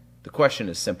cares? The question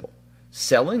is simple.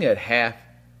 Selling half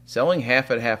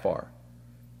at half R.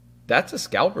 That's a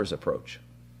scalper's approach.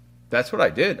 That's what I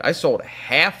did. I sold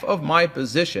half of my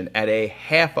position at a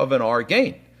half of an R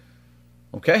gain.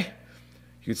 Okay?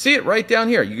 You can see it right down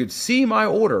here. You could see my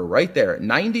order right there at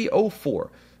 90.04. All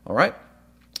right?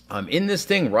 I'm in this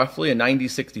thing roughly a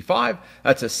 90.65.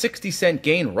 That's a 60-cent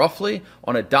gain roughly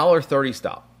on a $1.30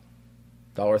 stop.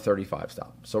 $1.35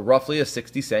 stop. So roughly a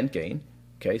 60-cent gain.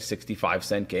 Okay,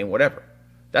 65-cent gain, whatever.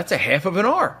 That's a half of an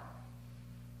R.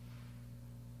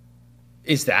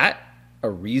 Is that a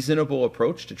reasonable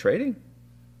approach to trading?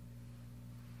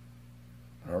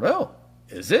 I don't know.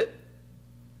 Is it?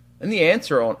 And the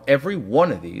answer on every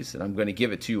one of these, and I'm going to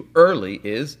give it to you early,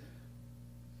 is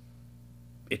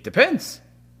it depends.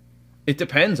 It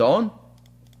depends on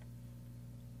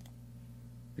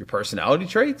your personality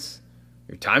traits,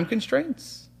 your time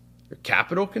constraints, your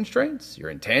capital constraints,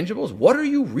 your intangibles. What are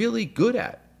you really good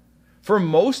at? For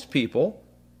most people,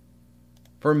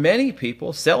 for many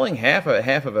people, selling half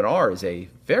of an R is a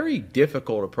very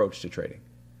difficult approach to trading.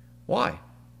 Why?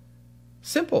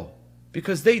 Simple.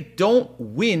 Because they don't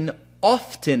win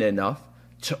often enough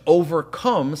to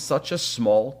overcome such a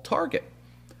small target.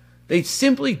 They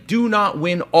simply do not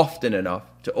win often enough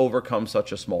to overcome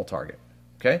such a small target.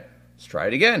 Okay? Let's try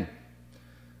it again.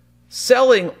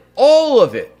 Selling all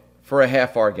of it for a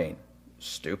half R gain.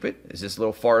 Stupid. Is this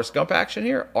little Forrest Gump action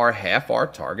here? Our half R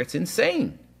target's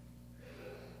insane.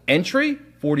 Entry,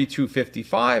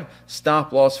 42.55.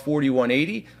 Stop loss,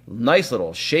 41.80. Nice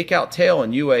little shakeout tail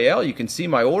in UAL. You can see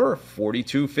my order,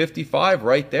 42.55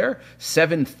 right there.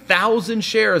 7,000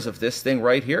 shares of this thing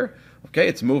right here. Okay,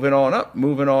 it's moving on up,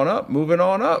 moving on up, moving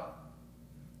on up.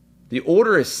 The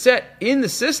order is set in the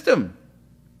system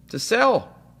to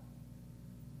sell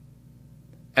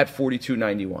at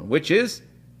 42.91, which is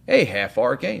a half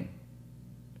R gain.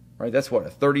 Right? That's what, a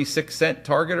 36-cent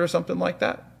target or something like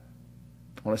that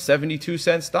on a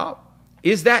 72-cent stop.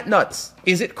 Is that nuts?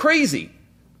 Is it crazy?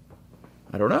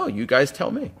 I don't know. You guys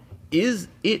tell me. Is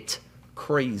it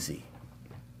crazy?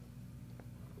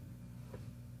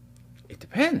 It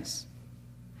depends.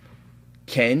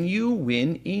 Can you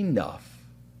win enough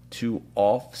to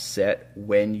offset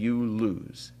when you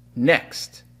lose?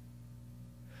 Next,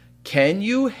 can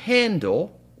you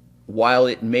handle, while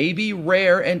it may be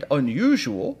rare and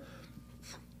unusual,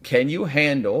 can you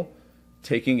handle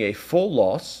taking a full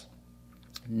loss,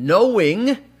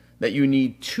 knowing that you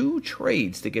need 2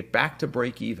 trades to get back to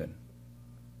break even?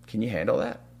 Can you handle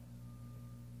that?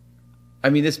 I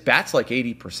mean, this bat's like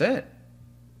 80%,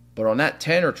 but on that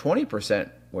 10 or 20%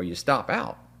 where you stop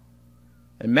out,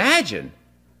 imagine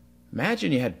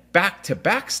you had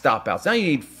back-to-back stop outs. Now you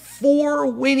need 4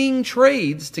 winning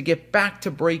trades to get back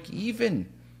to break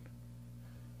even.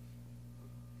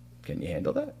 Can you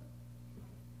handle that?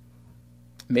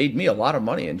 Made me a lot of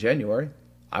money in January.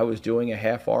 I was doing a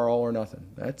half R all or nothing.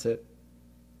 That's it.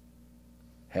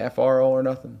 Half R all or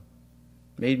nothing.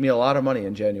 Made me a lot of money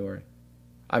in January.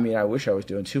 I mean, I wish I was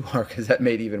doing 2 R because that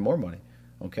made even more money.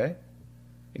 Okay?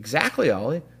 Exactly,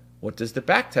 Ollie. What does the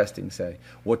back testing say?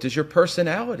 What does your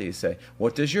personality say?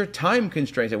 What does your time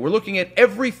constraint say? We're looking at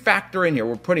every factor in here.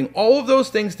 We're putting all of those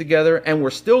things together, and we're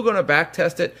still going to back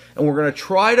test it, and we're going to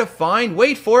try to find,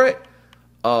 wait for it,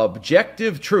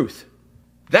 objective truth.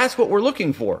 That's what we're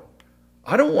looking for.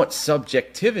 I don't want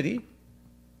subjectivity.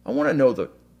 I want to know the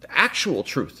actual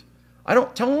truth. I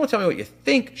don't tell me what you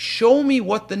think. Show me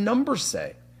what the numbers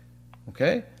say.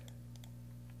 Okay?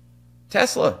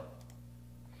 Tesla.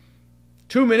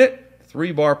 2-minute,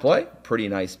 3-bar play. Pretty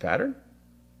nice pattern.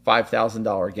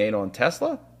 $5,000 gain on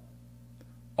Tesla.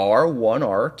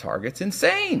 R1R target's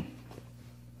insane.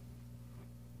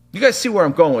 You guys see where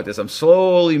I'm going with this. I'm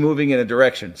slowly moving in a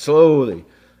direction. Slowly.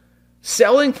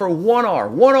 Selling for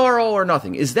 1R. 1R all or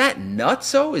nothing. Is that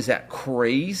nutso? Is that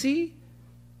crazy?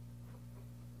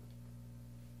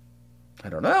 I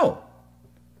don't know.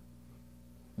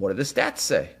 What do the stats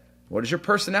say? What does your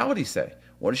personality say?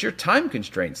 What does your time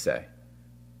constraints say?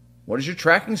 What does your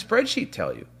tracking spreadsheet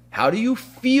tell you? How do you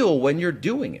feel when you're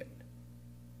doing it?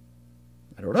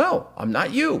 I don't know. I'm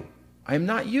not you. I'm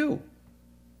not you.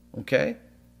 Okay?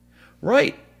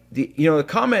 Right. The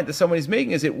comment that somebody's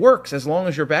making is it works as long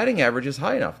as your batting average is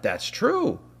high enough. That's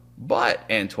true. But,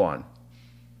 Antoine,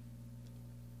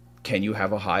 can you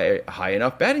have a high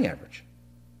enough batting average?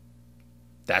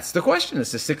 That's the question.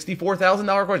 It's a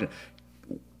 $64,000 question.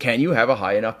 Can you have a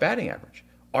high enough batting average?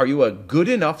 Are you a good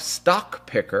enough stock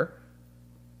picker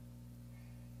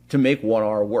to make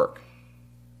 1R work?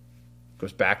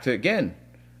 Goes back to, again,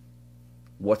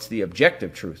 what's the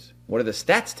objective truth? What are the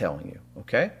stats telling you?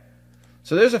 Okay?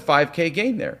 So there's a 5K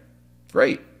gain there.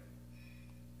 Great.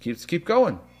 Keep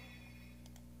going.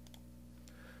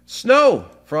 Snow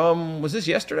from, was this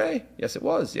yesterday? Yes, it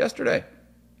was yesterday.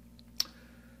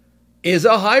 Is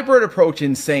a hybrid approach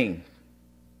insane?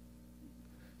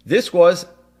 This was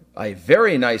a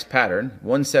very nice pattern,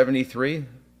 173,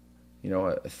 a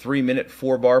 3-minute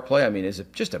 4-bar play. I mean, it's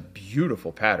just a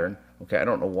beautiful pattern. Okay, I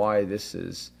don't know why this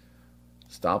is,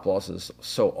 stop loss is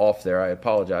so off there. I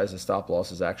apologize. The stop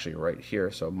loss is actually right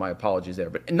here, so my apologies there.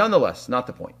 But nonetheless, not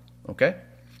the point, okay?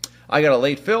 I got a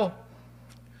late fill.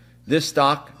 This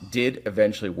stock did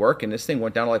eventually work, and this thing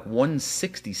went down to like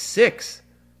 166.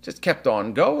 Just kept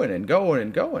on going and going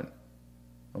and going,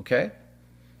 okay?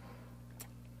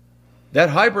 That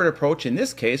hybrid approach in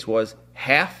this case was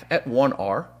half at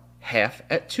 1R, half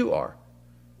at 2R.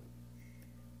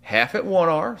 Half at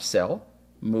 1R, sell,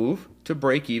 move to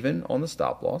break even on the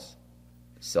stop loss,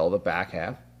 sell the back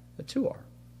half at 2R.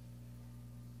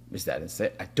 Is that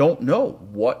insane? I don't know.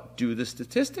 What do the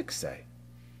statistics say?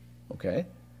 Okay.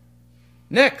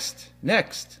 Next.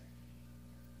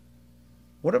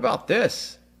 What about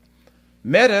this?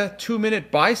 Meta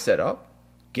 2-minute buy setup.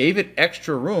 Gave it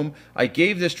extra room. I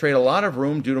gave this trade a lot of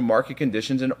room due to market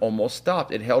conditions and almost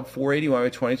stopped. It held 481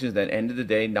 with 22, then ended the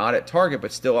day not at target,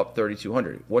 but still up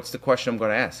 3,200. What's the question I'm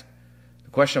going to ask?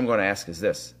 The question I'm going to ask is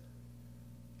this.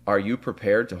 Are you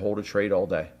prepared to hold a trade all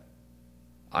day?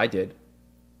 I did.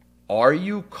 Are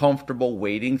you comfortable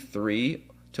waiting 3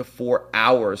 to 4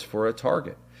 hours for a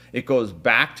target? It goes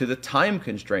back to the time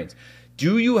constraints.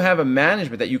 Do you have a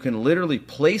management that you can literally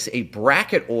place a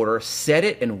bracket order, set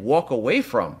it, and walk away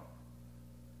from?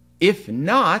 If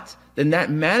not, then that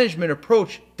management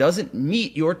approach doesn't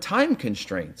meet your time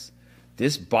constraints.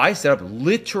 This buy setup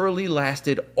literally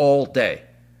lasted all day.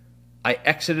 I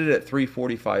exited at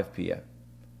 3:45 p.m.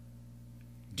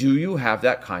 Do you have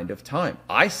that kind of time?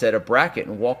 I set a bracket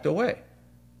and walked away.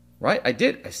 Right? I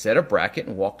did. I set a bracket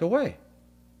and walked away.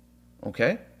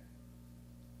 Okay?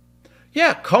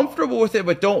 Yeah, comfortable with it,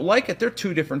 but don't like it. They're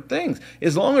two different things.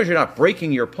 As long as you're not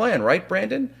breaking your plan, right,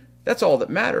 Brandon? That's all that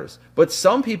matters. But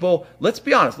some people, let's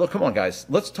be honest. Look, come on, guys.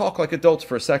 Let's talk like adults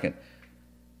for a second.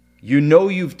 You know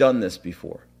you've done this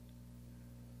before.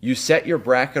 You set your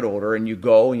bracket order and you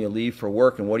go and you leave for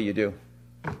work, and what do?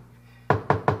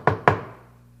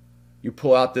 You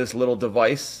pull out this little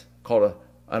device called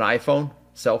an iPhone,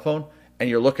 cell phone, and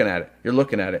you're looking at it. You're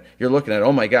looking at it. You're looking at it.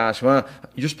 Oh my gosh, well,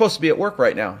 you're supposed to be at work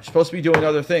right now. You're supposed to be doing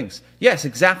other things. Yes,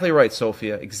 exactly right,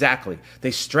 Sophia. Exactly. They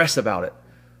stress about it.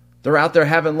 They're out there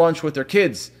having lunch with their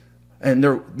kids, and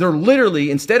they're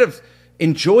literally, instead of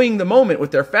enjoying the moment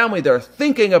with their family, they're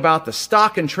thinking about the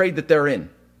stock and trade that they're in.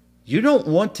 You don't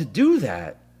want to do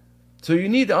that. So you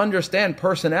need to understand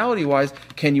personality-wise,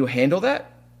 can you handle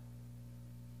that?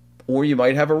 Or you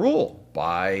might have a rule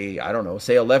by, I don't know,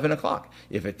 say 11 o'clock.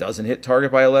 If it doesn't hit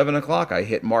target by 11 o'clock, I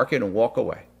hit market and walk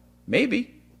away.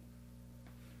 Maybe.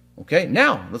 Okay,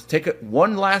 now let's take it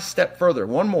one last step further,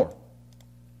 one more.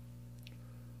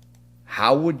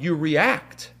 How would you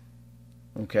react?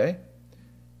 Okay,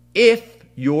 if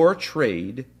your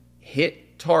trade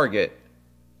hit target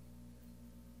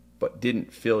but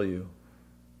didn't fill you,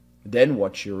 then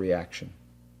what's your reaction?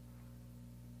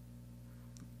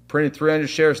 Printed 300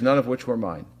 shares, none of which were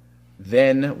mine.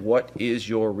 Then what is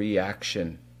your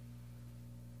reaction?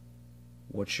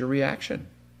 What's your reaction?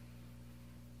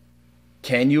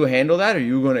 Can you handle that, or are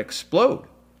you going to explode?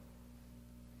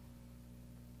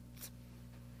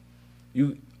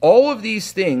 All of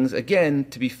these things, again,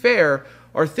 to be fair,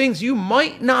 are things you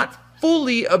might not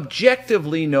fully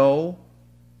objectively know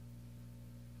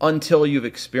until you've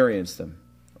experienced them,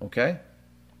 okay?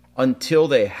 Until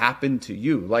they happen to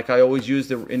you. Like I always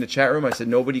used in the chat room, I said,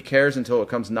 nobody cares until it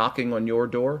comes knocking on your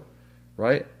door,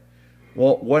 right?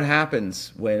 Well, what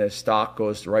happens when a stock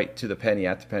goes right to the penny,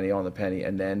 at the penny, on the penny,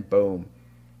 and then boom,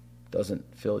 doesn't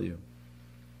fill you?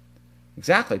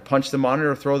 Exactly. Punch the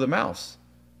monitor, throw the mouse.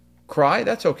 Cry,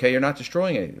 that's okay. You're not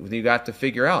destroying it. You got to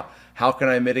figure out, how can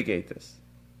I mitigate this?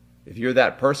 If you're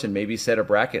that person, maybe set a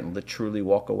bracket and truly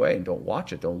walk away and don't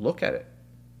watch it. Don't look at it.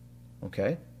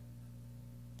 Okay?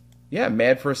 Yeah,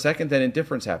 mad for a second, then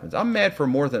indifference happens. I'm mad for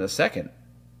more than a second.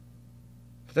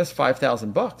 But that's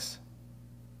 $5,000.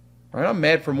 Right? I'm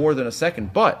mad for more than a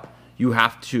second, but you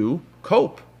have to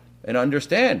cope and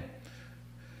understand.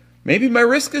 Maybe my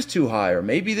risk is too high, or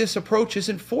maybe this approach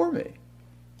isn't for me.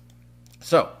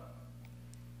 So,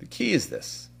 the key is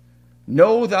this.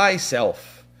 Know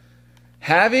thyself.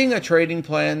 Having a trading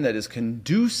plan that is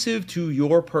conducive to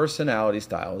your personality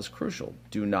style is crucial.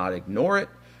 Do not ignore it.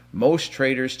 Most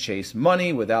traders chase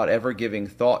money without ever giving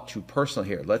thought to personal.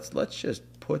 Here, let's just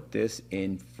put this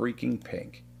in freaking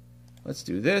pink. Let's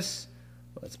do this.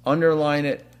 Let's underline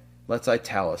it. Let's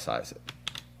italicize it.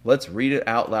 Let's read it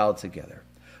out loud together.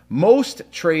 Most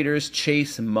traders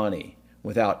chase money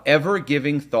without ever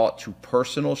giving thought to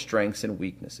personal strengths and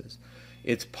weaknesses.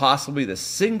 It's possibly the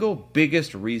single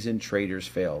biggest reason traders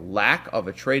fail. Lack of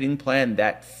a trading plan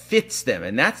that fits them.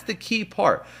 And that's the key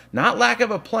part. Not lack of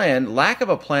a plan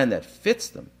that fits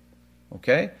them.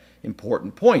 Okay?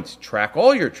 Important points. Track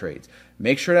all your trades.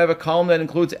 Make sure to have a column that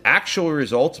includes actual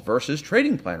results versus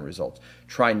trading plan results.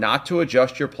 Try not to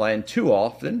adjust your plan too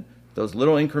often. Those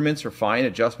little increments are fine.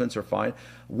 Adjustments are fine.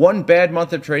 One bad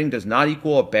month of trading does not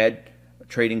equal a bad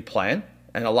trading plan.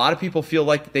 And a lot of people feel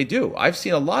like they do. I've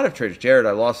seen a lot of traders. Jared,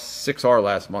 I lost 6R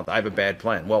last month. I have a bad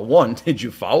plan. Well, one, did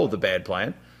you follow the bad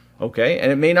plan? Okay,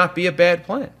 and it may not be a bad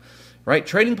plan, right?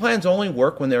 Trading plans only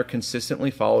work when they're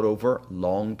consistently followed over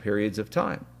long periods of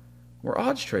time. We're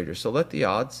odds traders, so let the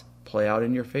odds play out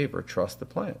in your favor. Trust the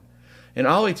plan. And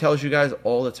Ollie tells you guys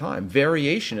all the time,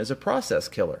 variation is a process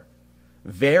killer.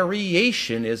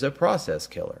 Variation is a process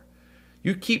killer.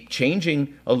 You keep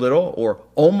changing a little or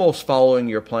almost following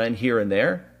your plan here and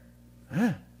there,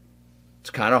 it's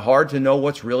kind of hard to know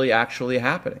what's really actually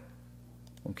happening.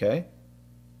 Okay?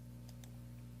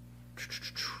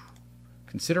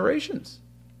 Considerations.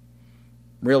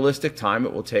 Realistic time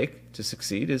it will take to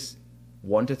succeed is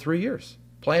 1 to 3 years.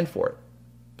 Plan for it.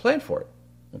 Plan for it.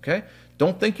 Okay?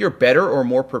 Don't think you're better or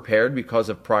more prepared because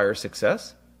of prior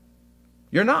success.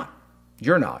 You're not.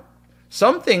 You're not.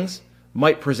 Some things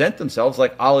might present themselves,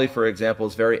 like Ollie, for example,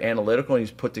 is very analytical and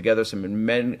he's put together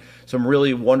some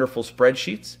really wonderful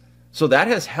spreadsheets. So that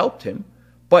has helped him,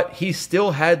 but he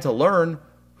still had to learn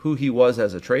who he was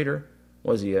as a trader.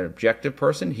 Was he an objective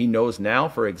person? He knows now,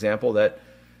 for example, that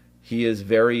he is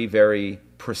very, very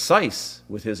precise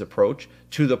with his approach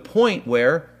to the point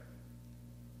where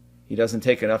he doesn't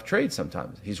take enough trades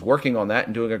sometimes. He's working on that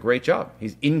and doing a great job.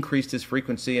 He's increased his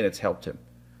frequency and it's helped him.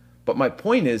 But my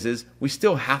point is we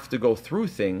still have to go through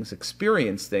things,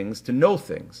 experience things to know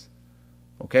things.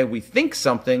 Okay? We think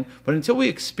something, but until we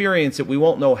experience it, we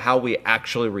won't know how we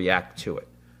actually react to it.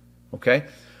 Okay?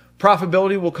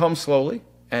 Profitability will come slowly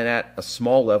and at a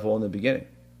small level in the beginning,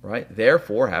 right?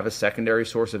 Therefore, have a secondary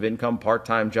source of income,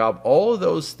 part-time job, all of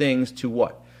those things to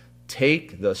what?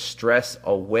 Take the stress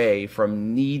away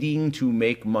from needing to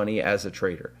make money as a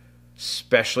trader.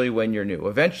 Especially when you're new.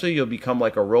 Eventually, you'll become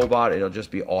like a robot. It'll just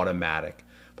be automatic.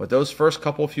 But those first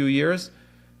few years,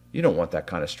 you don't want that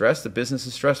kind of stress. The business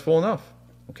is stressful enough.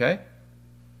 Okay?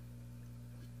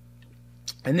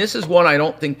 And this is one I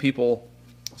don't think people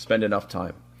spend enough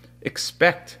time.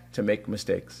 Expect to make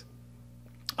mistakes.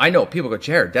 I know people go,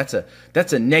 Jared, that's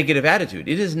a negative attitude.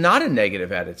 It is not a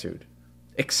negative attitude.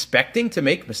 Expecting to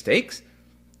make mistakes?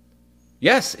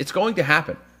 Yes, it's going to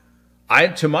happen.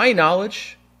 To my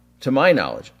knowledge,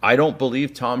 I don't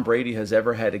believe Tom Brady has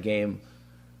ever had a game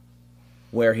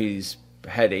where he's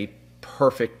had a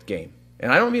perfect game.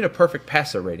 And I don't mean a perfect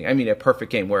passer rating. I mean a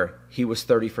perfect game where he was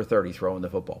 30 for 30 throwing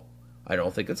the football. I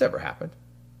don't think it's ever happened.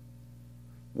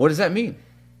 What does that mean?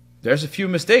 There's a few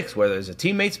mistakes, whether it's a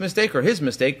teammate's mistake or his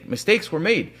mistake. Mistakes were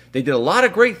made. They did a lot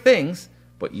of great things,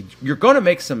 but you're going to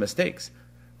make some mistakes.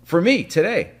 For me,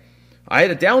 today, I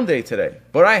had a down day today,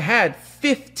 but I had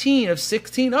 15 of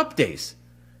 16 up days.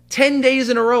 10 days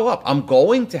in a row up. I'm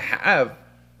going to have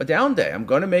a down day. I'm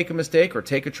going to make a mistake or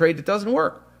take a trade that doesn't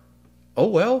work. Oh,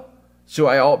 well, So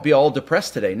I'll be all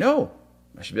depressed today. No,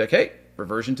 I should be like, hey,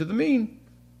 reversion to the mean.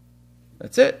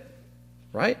 That's it,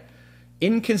 right?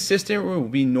 Inconsistent will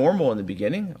be normal in the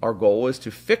beginning. Our goal is to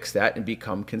fix that and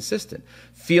become consistent.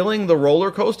 Feeling the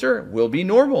roller coaster will be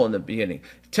normal in the beginning.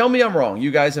 Tell me I'm wrong.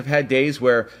 You guys have had days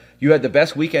where you had the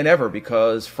best weekend ever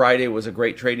because Friday was a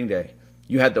great trading day.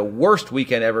 You had the worst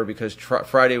weekend ever because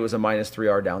Friday was a minus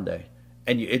 3-hour down day.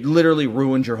 And it literally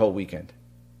ruined your whole weekend.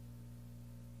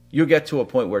 You'll get to a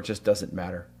point where it just doesn't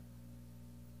matter.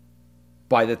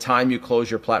 By the time you close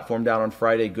your platform down on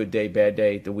Friday, good day, bad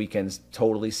day, the weekend's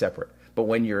totally separate. But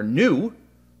when you're new,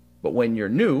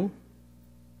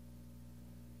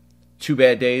 2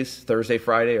 bad days, Thursday,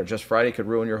 Friday, or just Friday could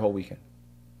ruin your whole weekend.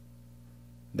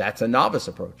 That's a novice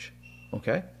approach,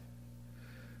 okay?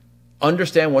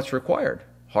 Understand what's required.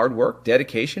 Hard work,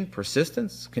 dedication,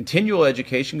 persistence, continual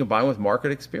education combined with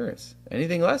market experience.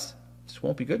 Anything less, just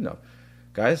won't be good enough.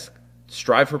 Guys,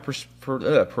 strive for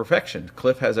perfection.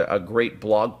 Cliff has a great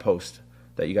blog post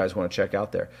that you guys want to check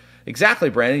out there. Exactly,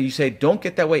 Brandon. You say, don't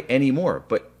get that way anymore.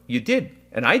 But you did,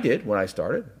 and I did when I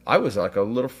started. I was like a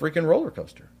little freaking roller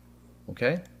coaster,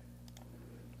 okay?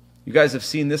 You guys have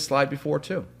seen this slide before,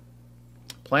 too.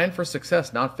 Plan for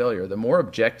success, not failure. The more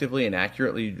objectively and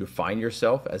accurately you define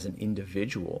yourself as an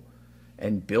individual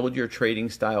and build your trading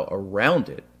style around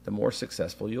it, the more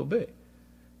successful you'll be.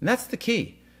 And that's the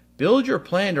key. Build your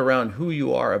plan around who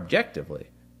you are objectively,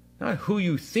 not who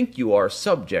you think you are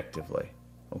subjectively,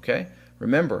 okay?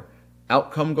 Remember,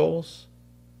 outcome goals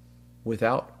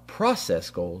without process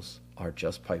goals are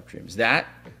just pipe dreams. That,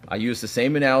 I use the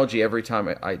same analogy every time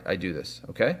I do this,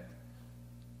 okay?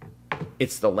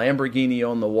 It's the Lamborghini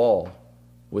on the wall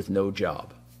with no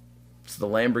job. It's the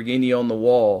Lamborghini on the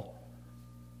wall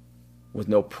with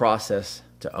no process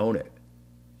to own it.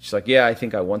 She's like, yeah, I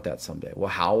think I want that someday. Well,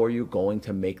 how are you going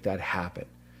to make that happen?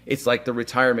 It's like the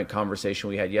retirement conversation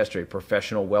we had yesterday,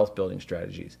 professional wealth building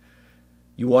strategies.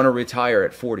 You want to retire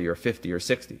at 40 or 50 or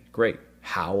 60. Great.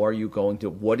 How are you going to,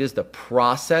 what is the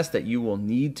process that you will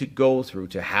need to go through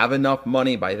to have enough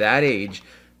money by that age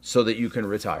so that you can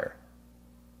retire?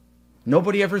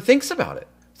 Nobody ever thinks about it.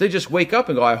 They just wake up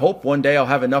and go, I hope one day I'll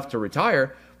have enough to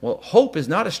retire. Well, hope is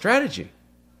not a strategy.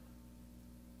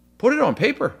 Put it on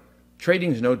paper.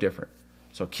 Trading is no different.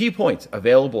 So key points: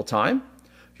 available time,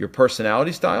 your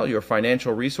personality style, your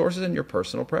financial resources, and your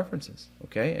personal preferences.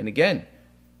 Okay? And again,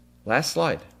 last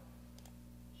slide.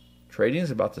 Trading is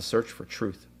about the search for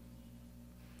truth.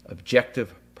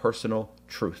 Objective, personal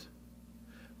truth.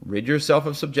 Rid yourself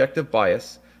of subjective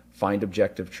bias. Find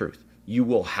objective truth. You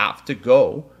will have to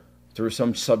go through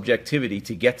some subjectivity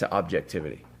to get to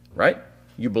objectivity, right?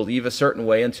 You believe a certain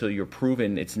way until you're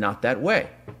proven it's not that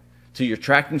way. Till your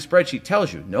tracking spreadsheet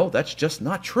tells you, no, that's just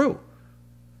not true.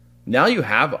 Now you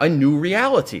have a new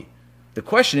reality. The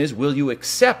question is, will you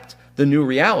accept the new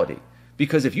reality?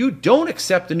 Because if you don't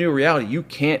accept the new reality, you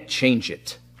can't change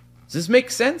it. Does this make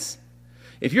sense?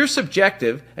 If you're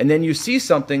subjective and then you see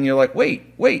something, you're like,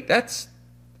 wait, that's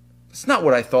not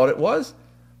what I thought it was.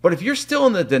 But if you're still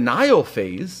in the denial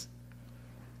phase,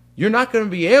 you're not going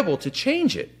to be able to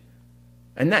change it.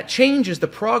 And that change is the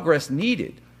progress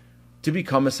needed to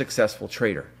become a successful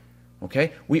trader.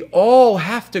 Okay? We all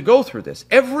have to go through this.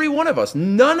 Every one of us.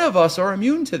 None of us are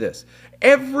immune to this.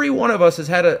 Every one of us has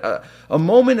had a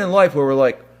moment in life where we're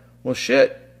like, well,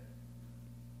 shit,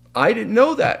 I didn't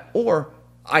know that. Or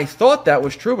I thought that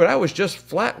was true, but I was just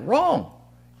flat wrong.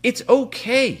 It's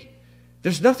okay.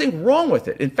 There's nothing wrong with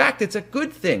it. In fact, it's a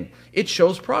good thing. It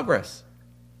shows progress.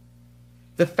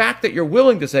 The fact that you're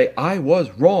willing to say, I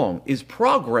was wrong, is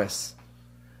progress.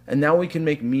 And now we can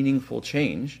make meaningful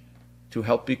change to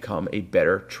help become a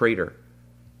better trader,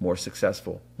 more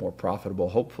successful, more profitable,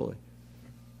 hopefully.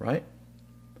 Right?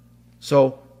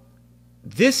 So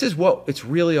this is what it's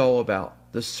really all about,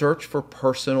 the search for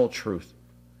personal truth.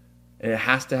 And it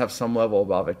has to have some level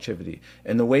of objectivity.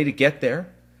 And the way to get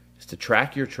there is to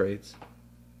track your trades,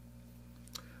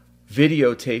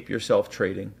 videotape yourself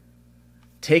trading,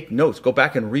 take notes, go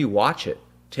back and re-watch it,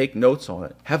 take notes on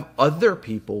it, have other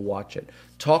people watch it,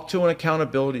 talk to an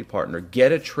accountability partner,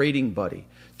 get a trading buddy,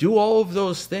 do all of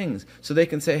those things so they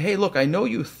can say, hey, look, I know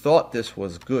you thought this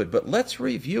was good, but let's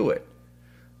review it.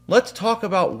 Let's talk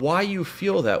about why you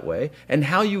feel that way and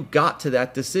how you got to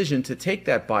that decision to take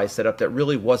that buy setup that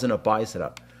really wasn't a buy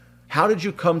setup. How did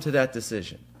you come to that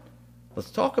decision?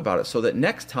 Let's talk about it so that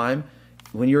next time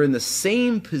when you're in the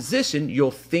same position,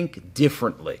 you'll think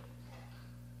differently.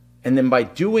 And then by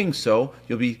doing so,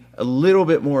 you'll be a little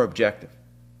bit more objective.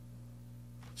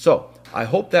 So I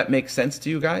hope that makes sense to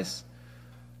you guys.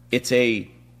 It's a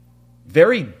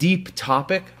very deep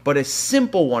topic, but a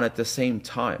simple one at the same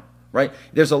time. right?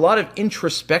 There's a lot of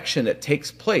introspection that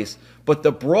takes place, but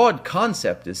the broad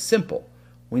concept is simple.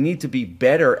 We need to be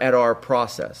better at our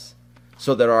process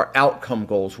so that our outcome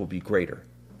goals will be greater.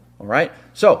 All right?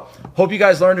 So, hope you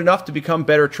guys learned enough to become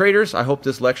better traders. I hope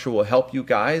this lecture will help you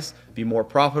guys be more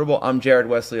profitable. I'm Jared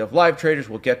Wesley of Live Traders.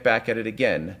 We'll get back at it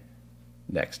again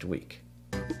next week.